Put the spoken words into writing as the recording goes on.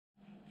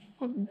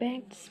Welcome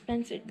back to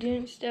Spencer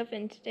Doing Stuff,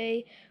 and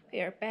today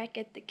we are back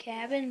at the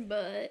cabin,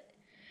 but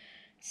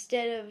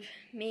instead of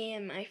me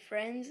and my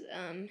friends,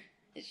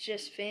 it's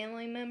just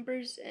family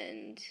members,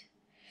 and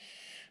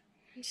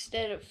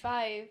instead of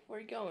 5,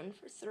 we're going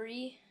for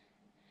 3.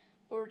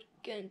 We're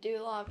gonna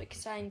do a lot of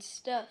exciting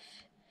stuff,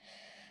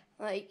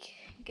 like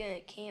gonna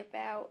camp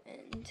out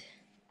and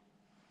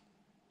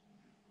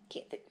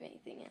can't think of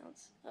anything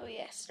else. Oh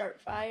yeah,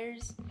 start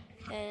fires,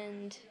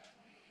 and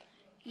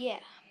yeah.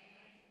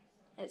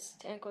 That's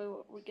technically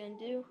what we're gonna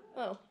do.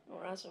 Oh,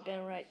 we're also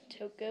gonna ride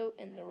Toko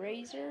and the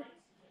Razor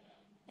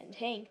and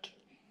Hank.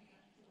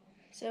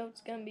 So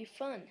it's gonna be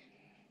fun.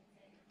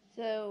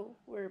 So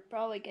we're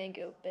probably gonna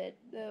go to bed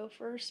though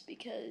first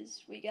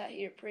because we got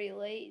here pretty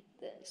late.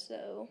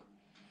 So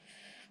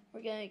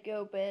we're gonna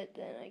go to bed,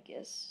 then I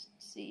guess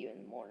see you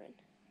in the morning.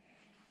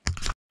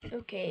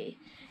 Okay,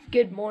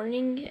 good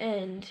morning,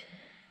 and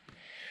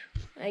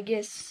I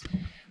guess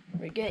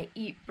we're gonna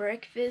eat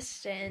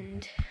breakfast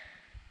and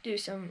do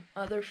some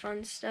other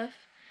fun stuff,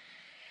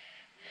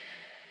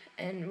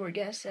 and we're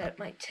gonna set up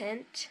my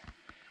tent.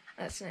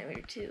 Last night we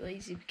were too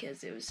lazy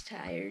because it was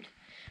tired.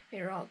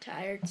 We were all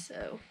tired,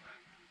 so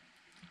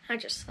I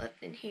just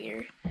slept in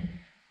here,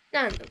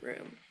 not in the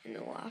room, in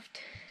the loft.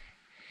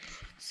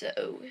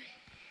 So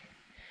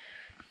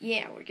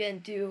yeah, we're gonna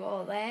do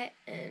all that,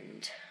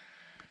 and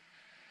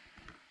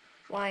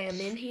why I'm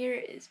in here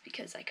is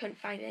because I couldn't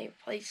find any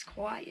place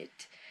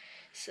quiet,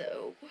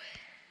 so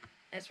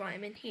that's why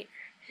I'm in here.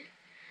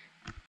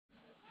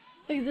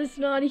 Look at this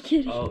naughty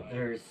kitty. Oh,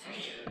 there's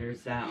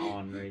that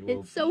ornery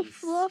little It's so piece.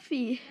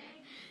 fluffy.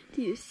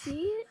 Do you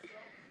see it?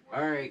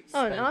 Alright,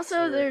 Oh, and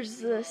also there's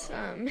this,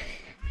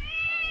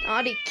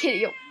 naughty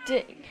kitty. Oh,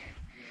 dang.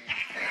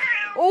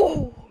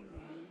 Oh!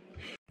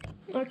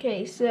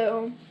 Okay,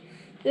 so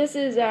this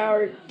is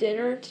our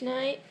dinner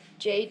tonight.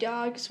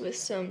 J-Dogs with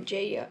some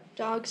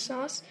J-Dog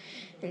sauce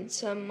and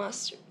some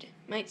mustard.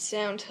 Might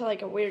sound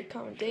like a weird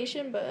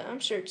combination, but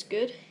I'm sure it's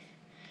good.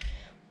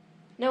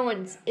 No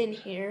one's in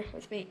here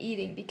with me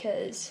eating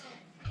because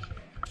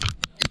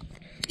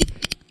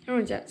no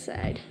one's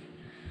outside.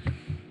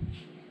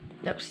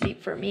 No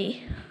sleep for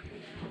me.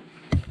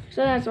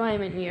 So that's why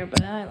I'm in here,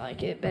 but I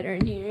like it better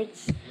in here.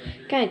 It's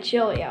kind of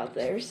chilly out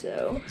there,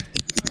 so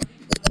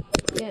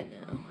yeah,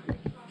 no.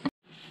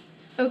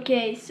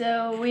 Okay,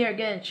 so we are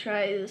gonna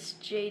try this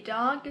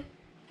J-Dog.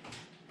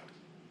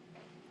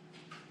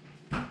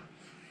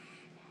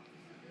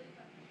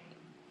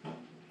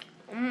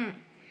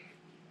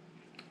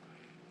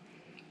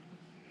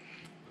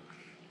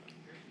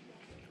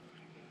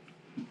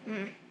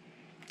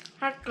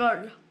 That's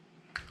good.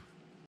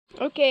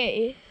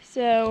 Okay,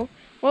 so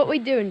what we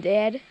doing,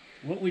 Dad?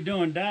 What we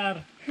doing,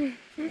 Dad? Well,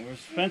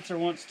 Spencer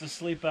wants to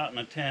sleep out in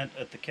a tent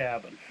at the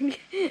cabin.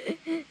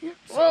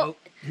 Well,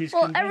 he's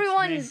well, convinced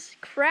everyone's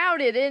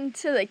crowded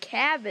into the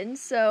cabin,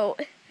 so.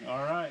 me. All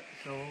right,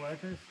 so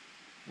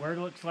where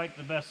looks like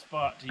the best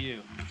spot to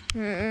you?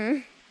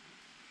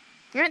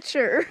 Not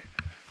sure.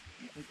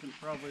 We can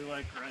probably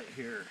like right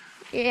here.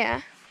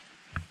 Yeah.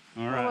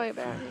 All All the way right.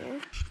 about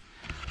here.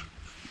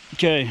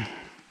 Okay,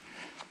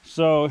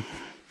 so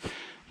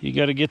you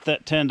got to get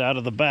that tent out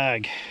of the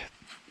bag.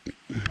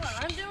 What,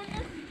 I'm doing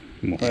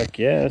this? Heck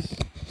yes.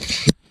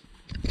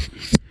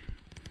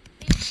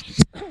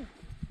 What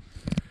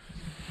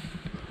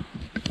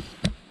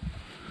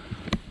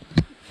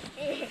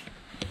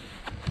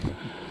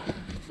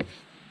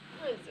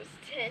is this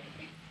tent?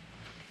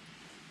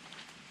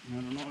 I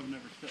don't know, I've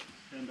never set this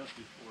tent up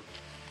before.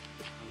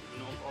 I don't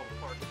know all the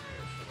parts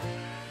here, so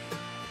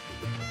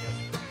I guess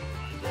we're gonna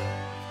find out.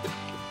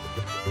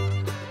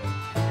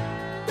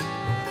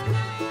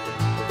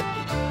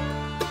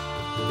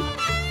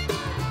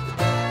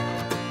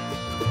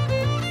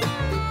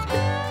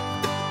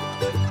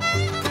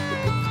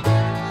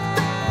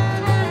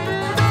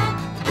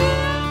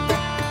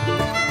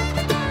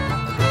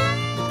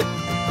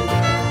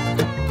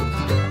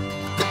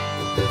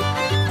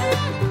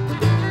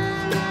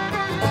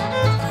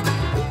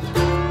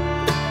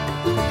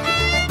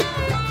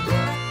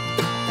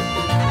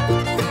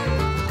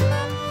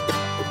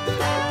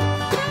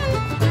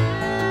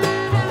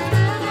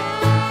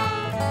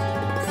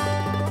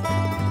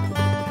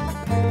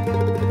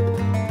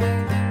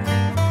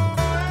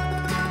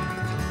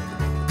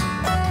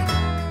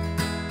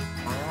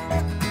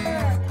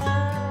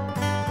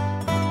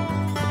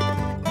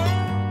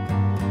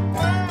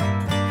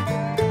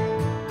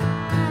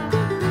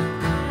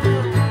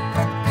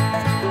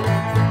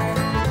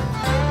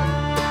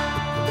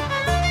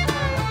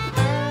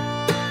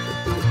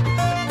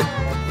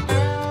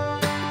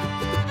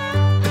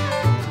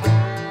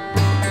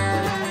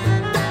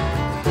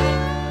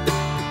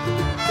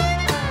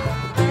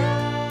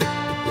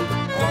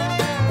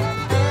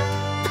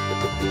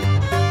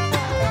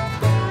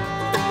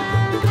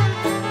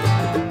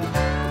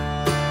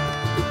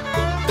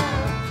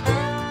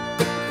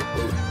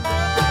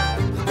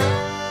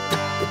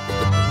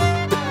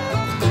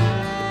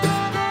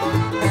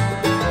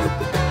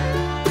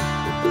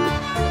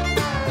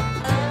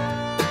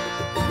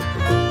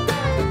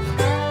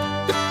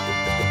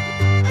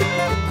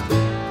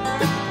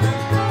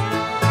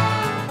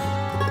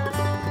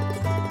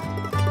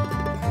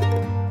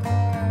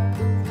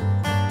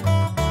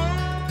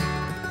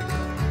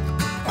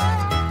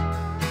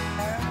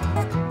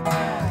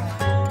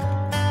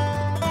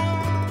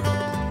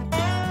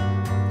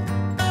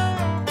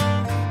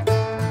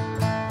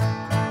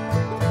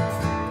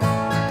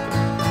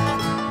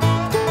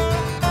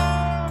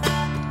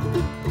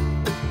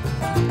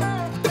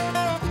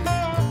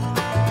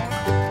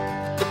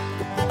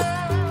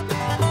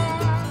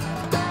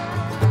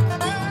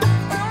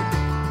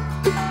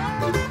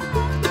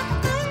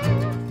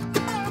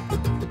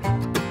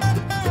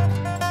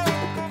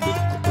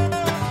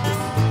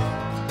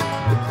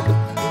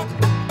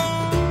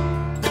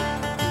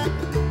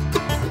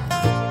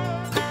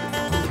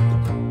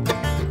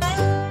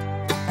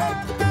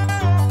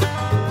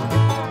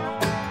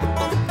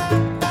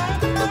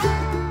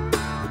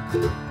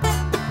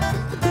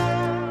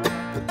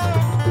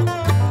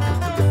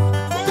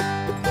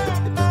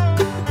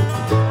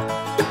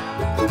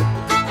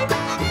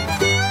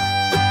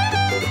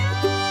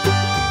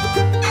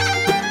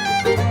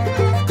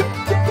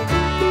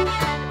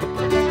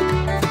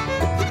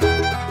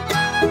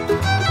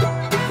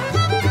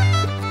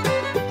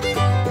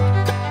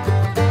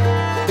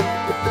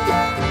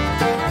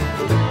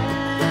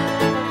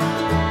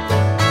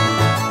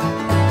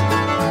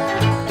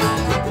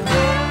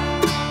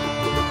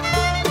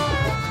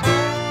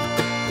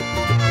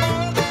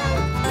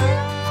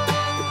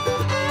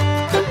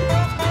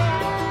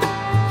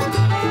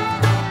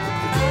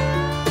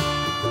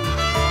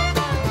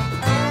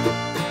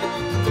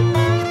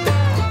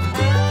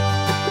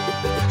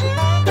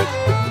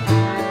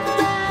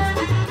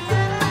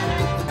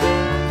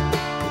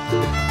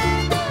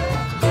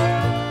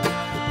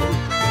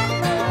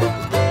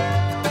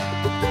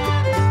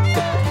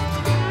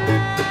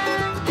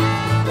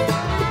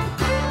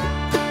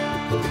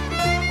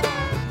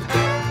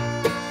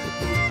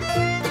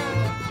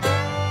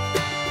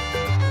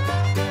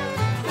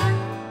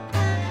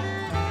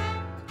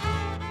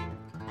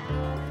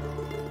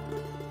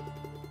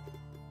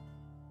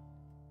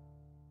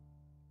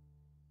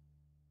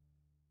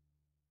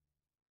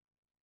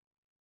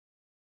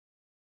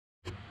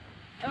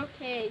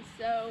 Okay,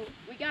 so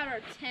we got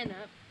our tent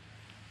up.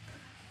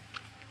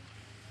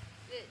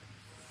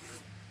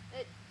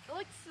 It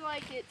looks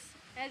like it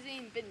hasn't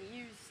even been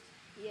used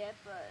yet,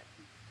 but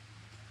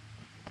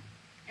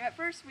at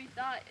first we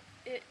thought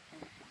there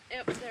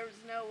was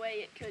no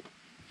way it could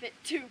fit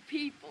 2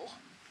 people.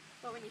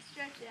 But when you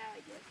stretch it out, I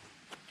guess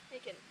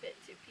it can fit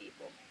 2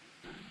 people.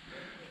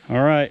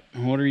 All right,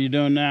 what are you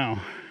doing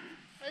now?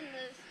 Putting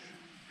this,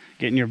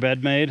 Getting your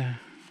bed made?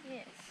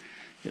 yes.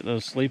 Get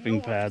those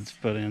sleeping pads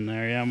put in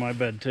there. Yeah, my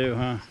bed too,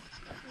 huh?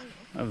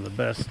 I have the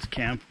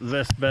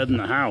best bed in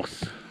the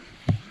house.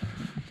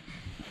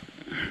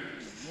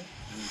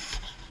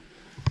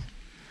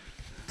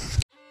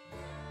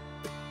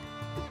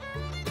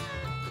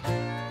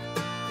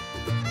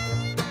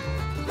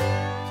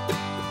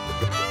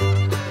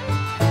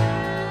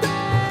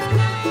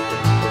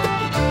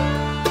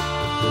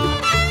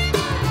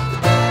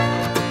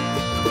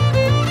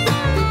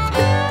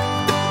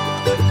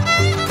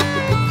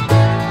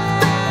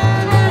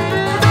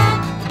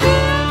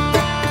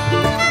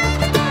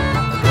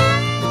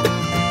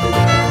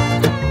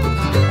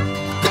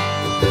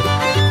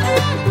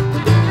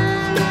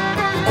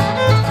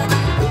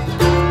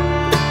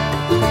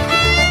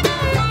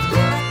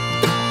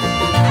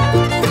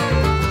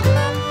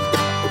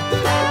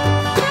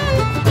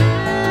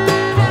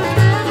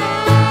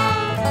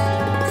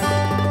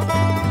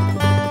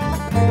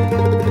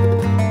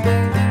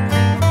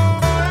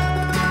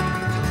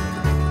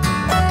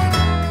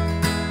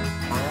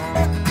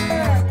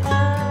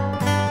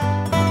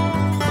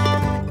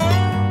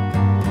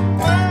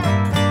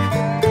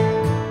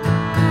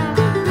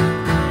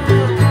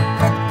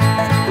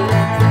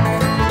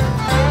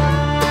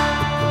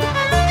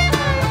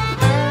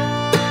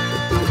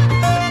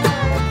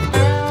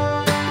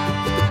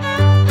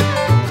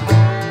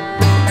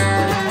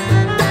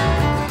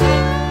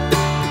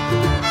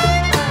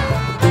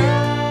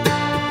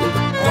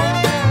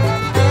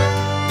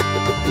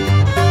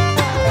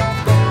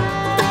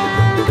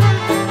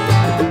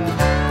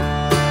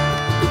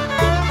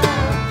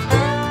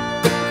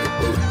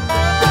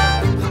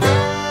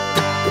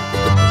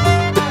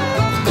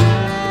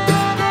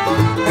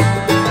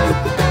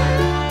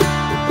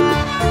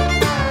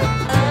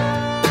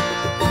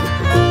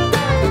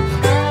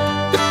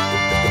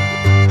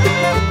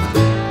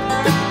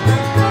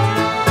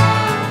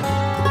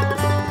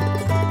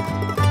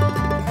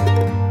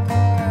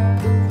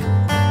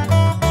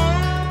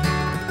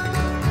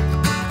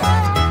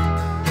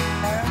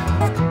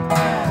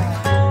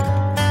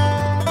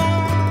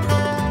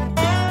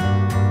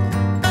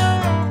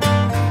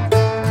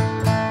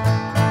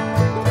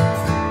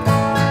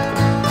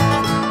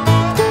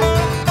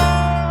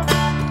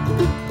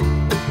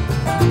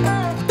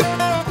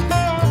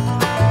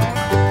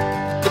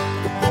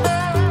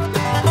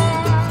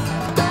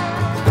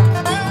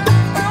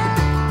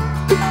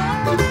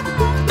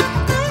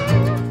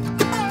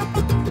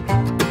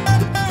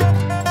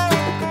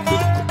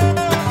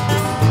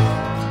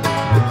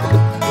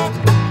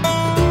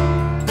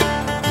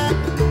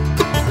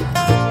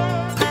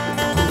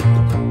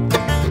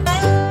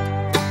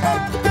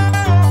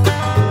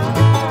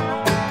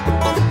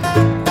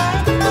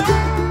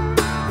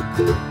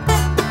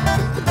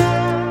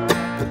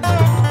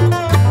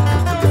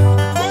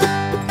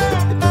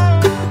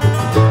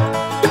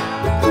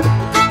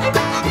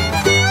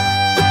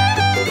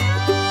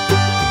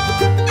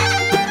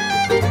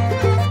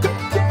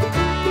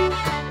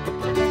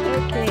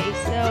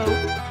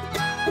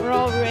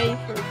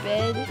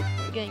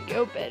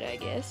 bed, I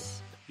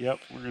guess. Yep,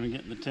 we're gonna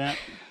get in the tent.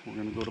 We're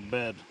gonna go to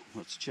bed.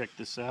 Let's check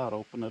this out.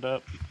 Open it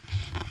up.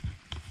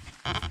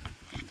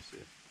 Let me see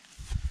it.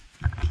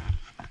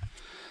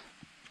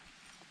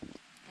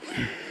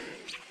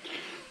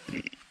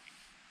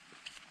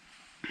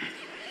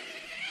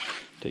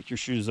 Take your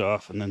shoes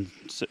off and then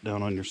sit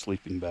down on your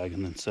sleeping bag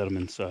and then set them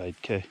inside,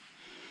 okay?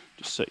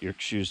 Just set your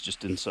shoes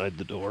just inside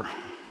the door.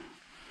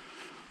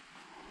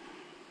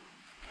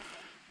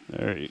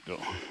 There you go.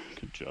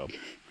 Good job.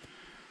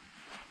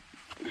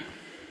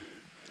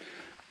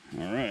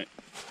 All right,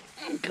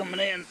 I'm coming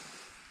in.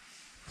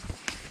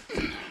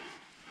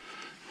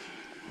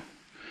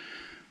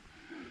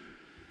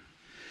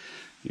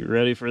 You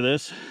ready for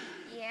this?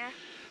 Yeah.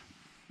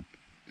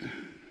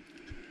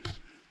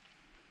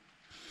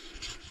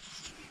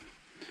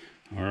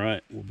 All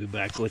right, we'll be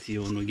back with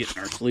you when we get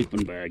in our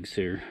sleeping bags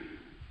here.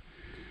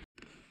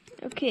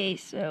 Okay,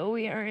 so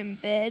we are in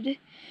bed,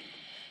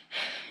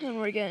 and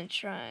we're gonna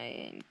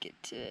try and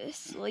get to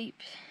sleep,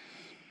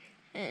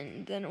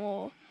 and then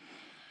we'll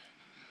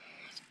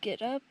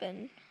get up,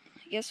 and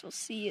I guess we'll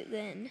see you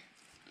then.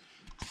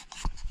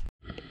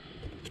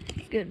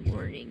 Good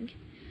morning.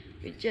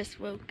 We just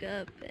woke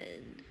up,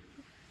 and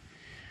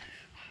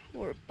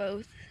we're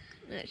both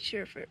not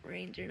sure if it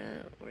rained or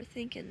not. We're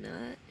thinking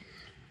not.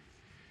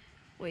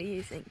 What do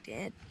you think,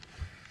 Dad?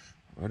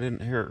 I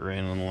didn't hear it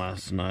raining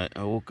last night.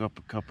 I woke up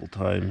a couple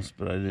times,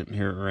 but I didn't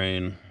hear it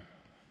rain.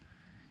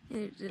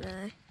 Neither did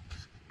I.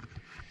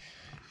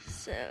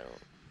 So,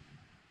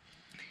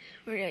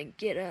 we're gonna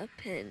get up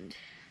and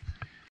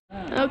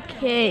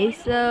Okay,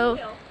 so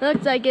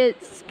looks like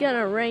it's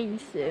gonna rain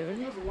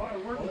soon.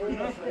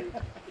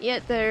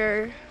 Yet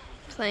they're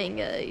playing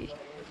a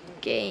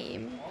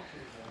game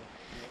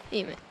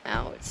even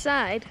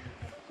outside.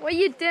 What are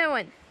you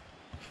doing?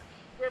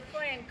 We're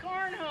playing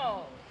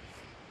cornhole.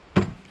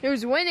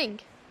 Who's winning?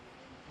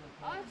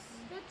 Us,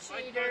 the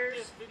I got cheaters.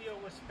 this video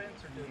with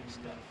Spencer doing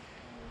stuff.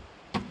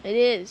 It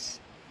is.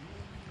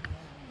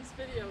 He's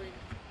videoing.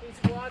 He's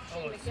watching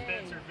Oh, the it's game.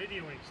 Spencer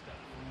videoing stuff.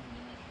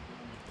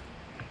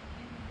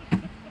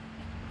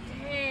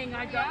 Dang,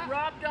 I got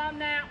robbed on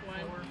that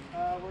one.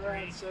 We're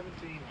at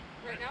 17.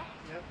 Right now?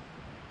 Yep.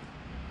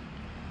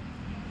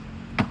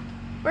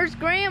 Where's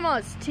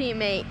Grandma's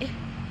teammate? No,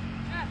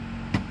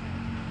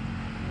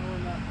 we're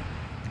not.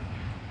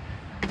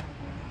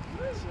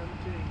 17.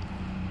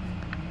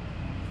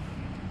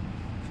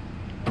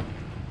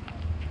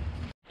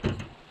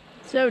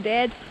 So,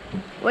 Dad,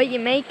 what you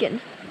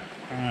making?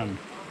 You want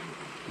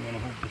to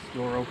hold this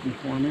door open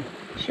for me?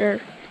 Sure.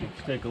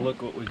 Let's take a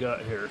look what we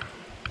got here.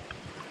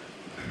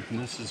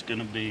 This is going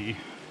to be,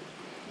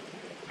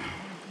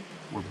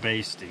 we're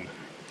basting.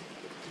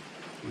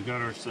 We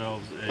got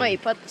ourselves a,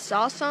 Wait, put the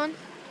sauce on?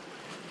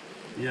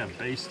 yeah,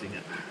 basting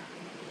it.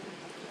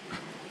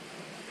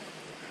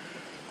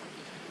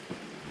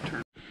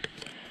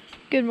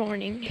 Good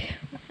morning.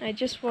 I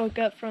just woke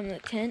up from the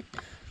tent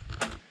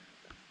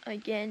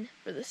again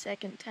for the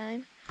second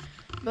time.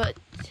 But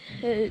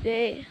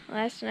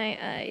last night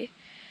I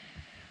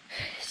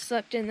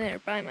slept in there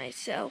by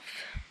myself.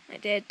 My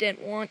dad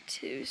didn't want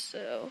to,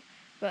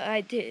 but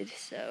I did,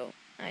 so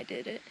I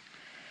did it.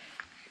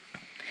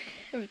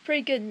 It was a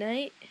pretty good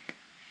night.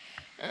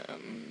 I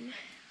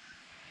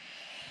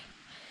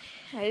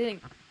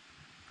didn't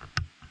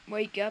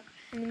wake up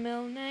in the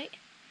middle of the night.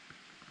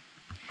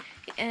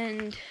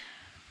 And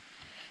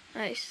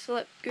I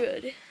slept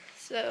good,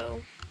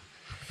 so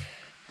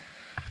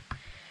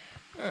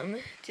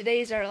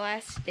today's our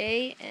last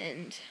day,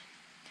 and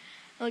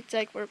it looks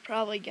like we're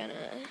probably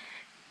gonna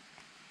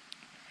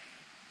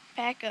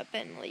pack up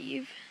and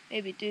leave.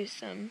 Maybe do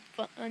some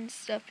fun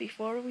stuff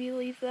before we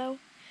leave, though.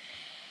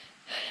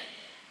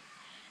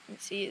 And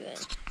see you then.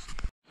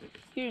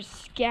 Here's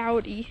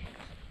Scouty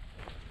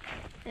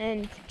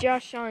and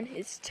Josh on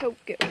his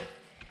Toko.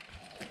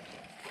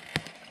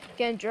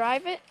 Gonna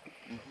drive it?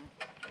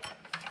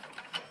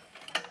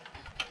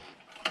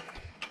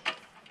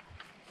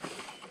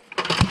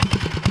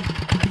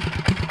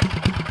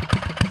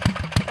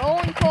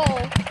 Rolling coal.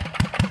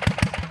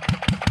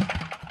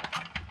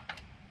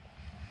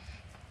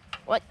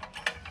 What?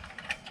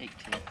 Take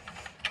two.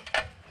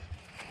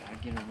 I'll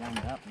get it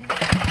warmed up.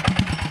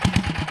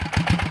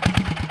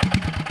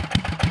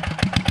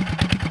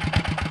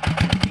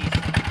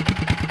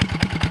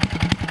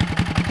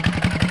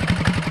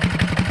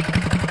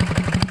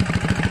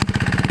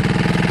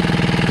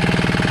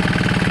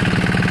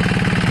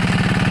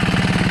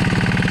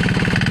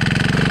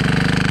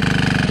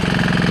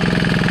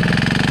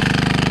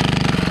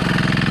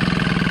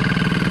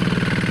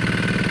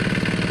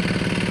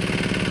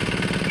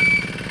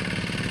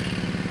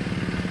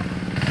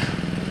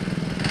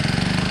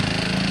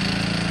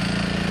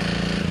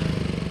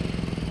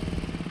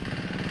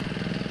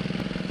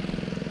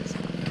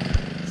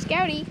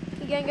 Scouty,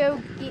 you gonna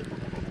go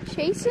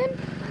chase him?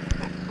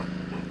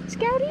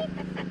 Scouty?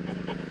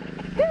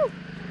 Go!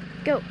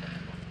 Go.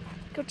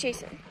 Go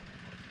chase him.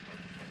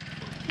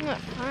 No,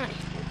 fine.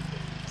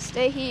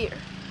 Stay here.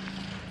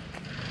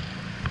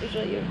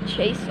 Usually you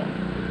chase him.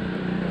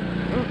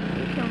 Oh,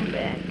 you come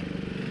back.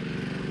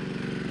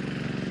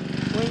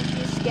 Wouldn't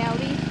you,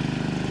 Scouty?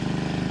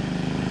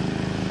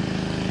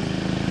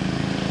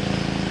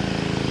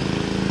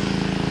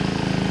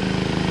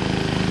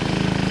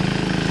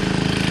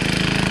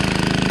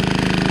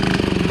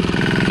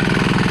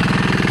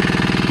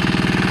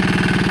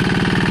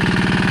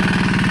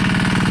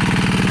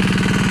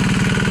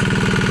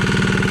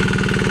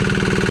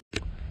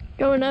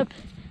 Going up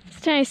this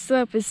tiny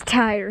slope is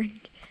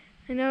tiring.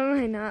 I know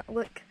it might not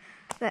look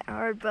that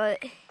hard,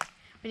 but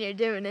when you're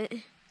doing it,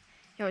 you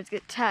always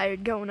get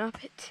tired going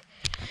up it.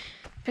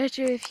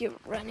 Better if you're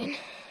running.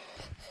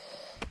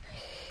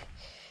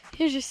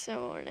 You're just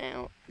so worn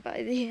out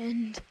by the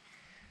end.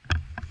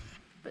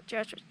 But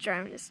Josh was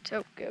driving his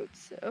tote goat,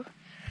 so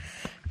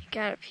he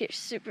got up here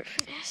super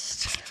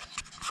fast.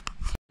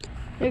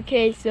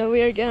 Okay, so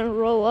we are gonna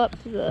roll up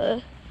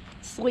the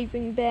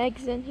sleeping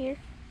bags in here.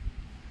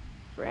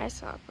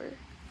 Grasshopper.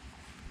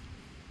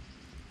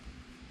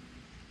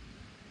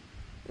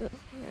 Oh,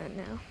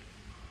 no.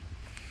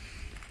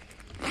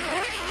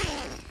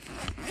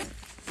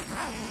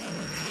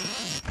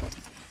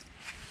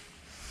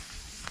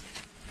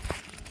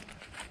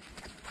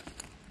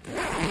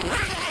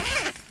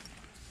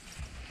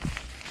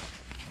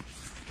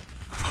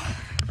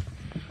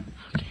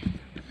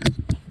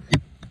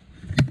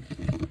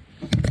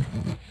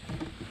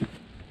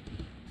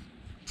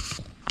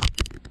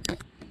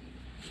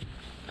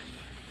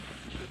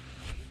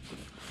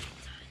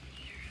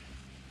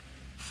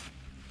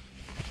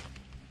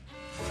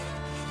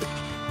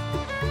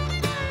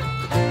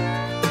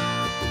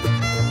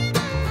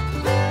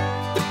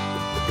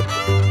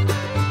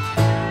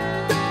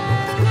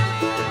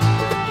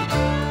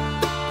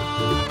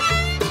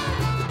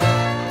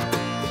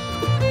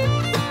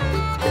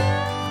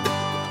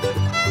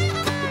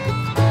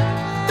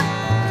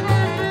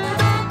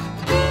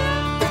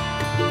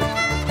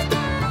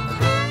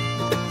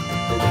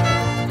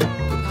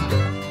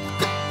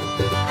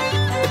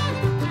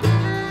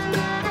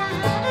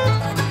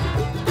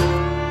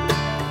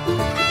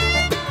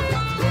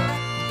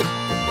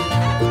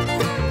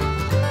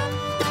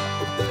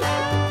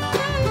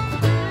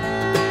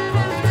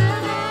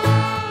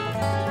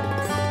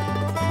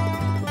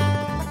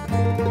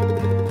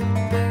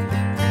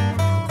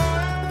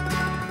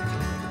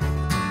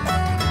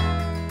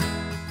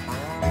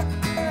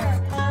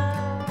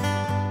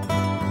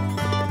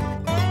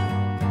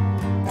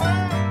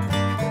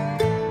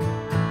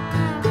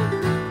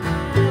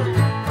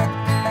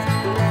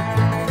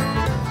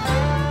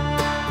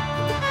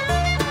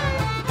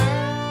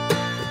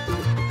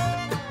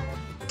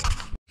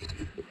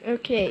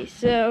 Okay,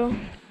 so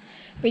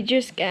we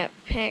just got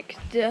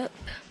packed up,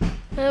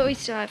 but we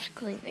still have to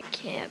clean the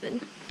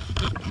cabin. I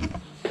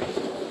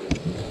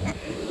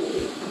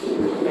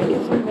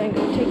guess I'm gonna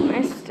go take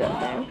my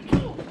stuff out.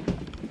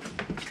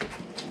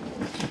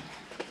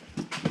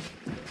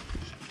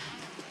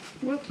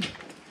 Whoop.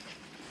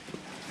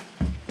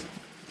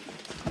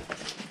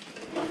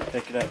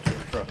 Take it out to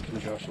the truck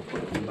and Josh will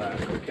put it in the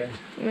back, okay?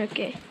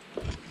 Okay.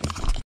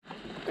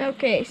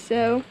 Okay,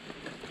 so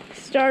it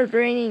started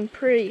raining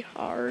pretty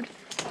hard,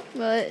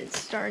 but it's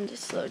starting to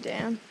slow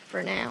down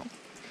for now.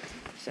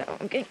 So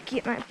I'm gonna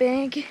get my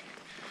bag,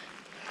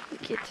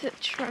 get to the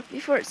truck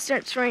before it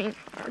starts raining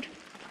hard.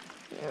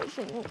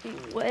 Everything will be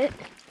wet,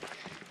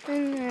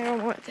 and I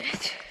don't want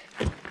that.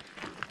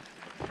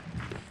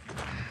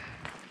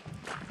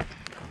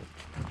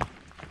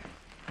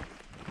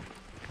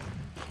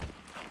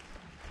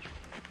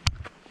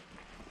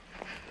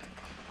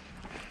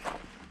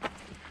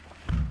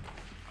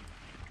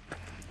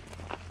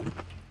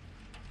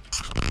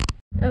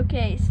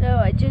 Okay, so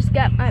I just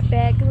got my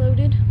bag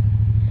loaded.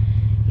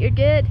 You're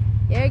good.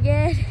 You're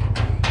good.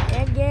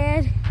 You're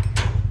good.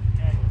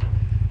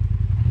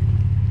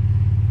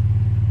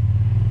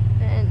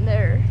 And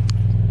they're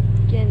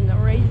getting the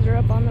razor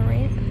up on the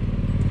ramp.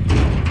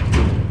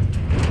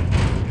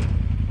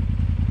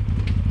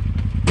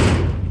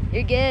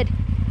 You're good.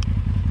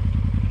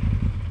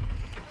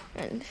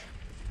 And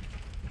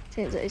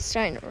since it's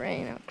starting to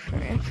rain, oh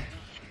crap.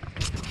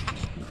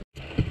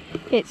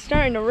 It's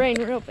starting to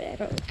rain real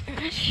bad. Oh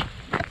gosh.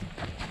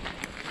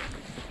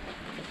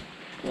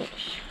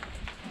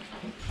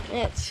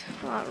 It's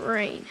a lot of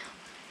rain.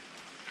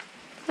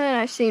 But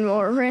I've seen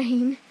more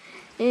rain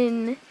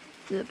in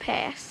the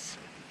past.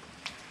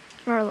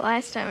 Or the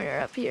last time we were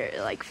up here,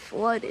 it like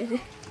flooded.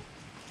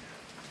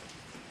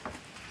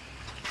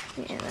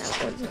 Yeah,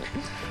 that wasn't.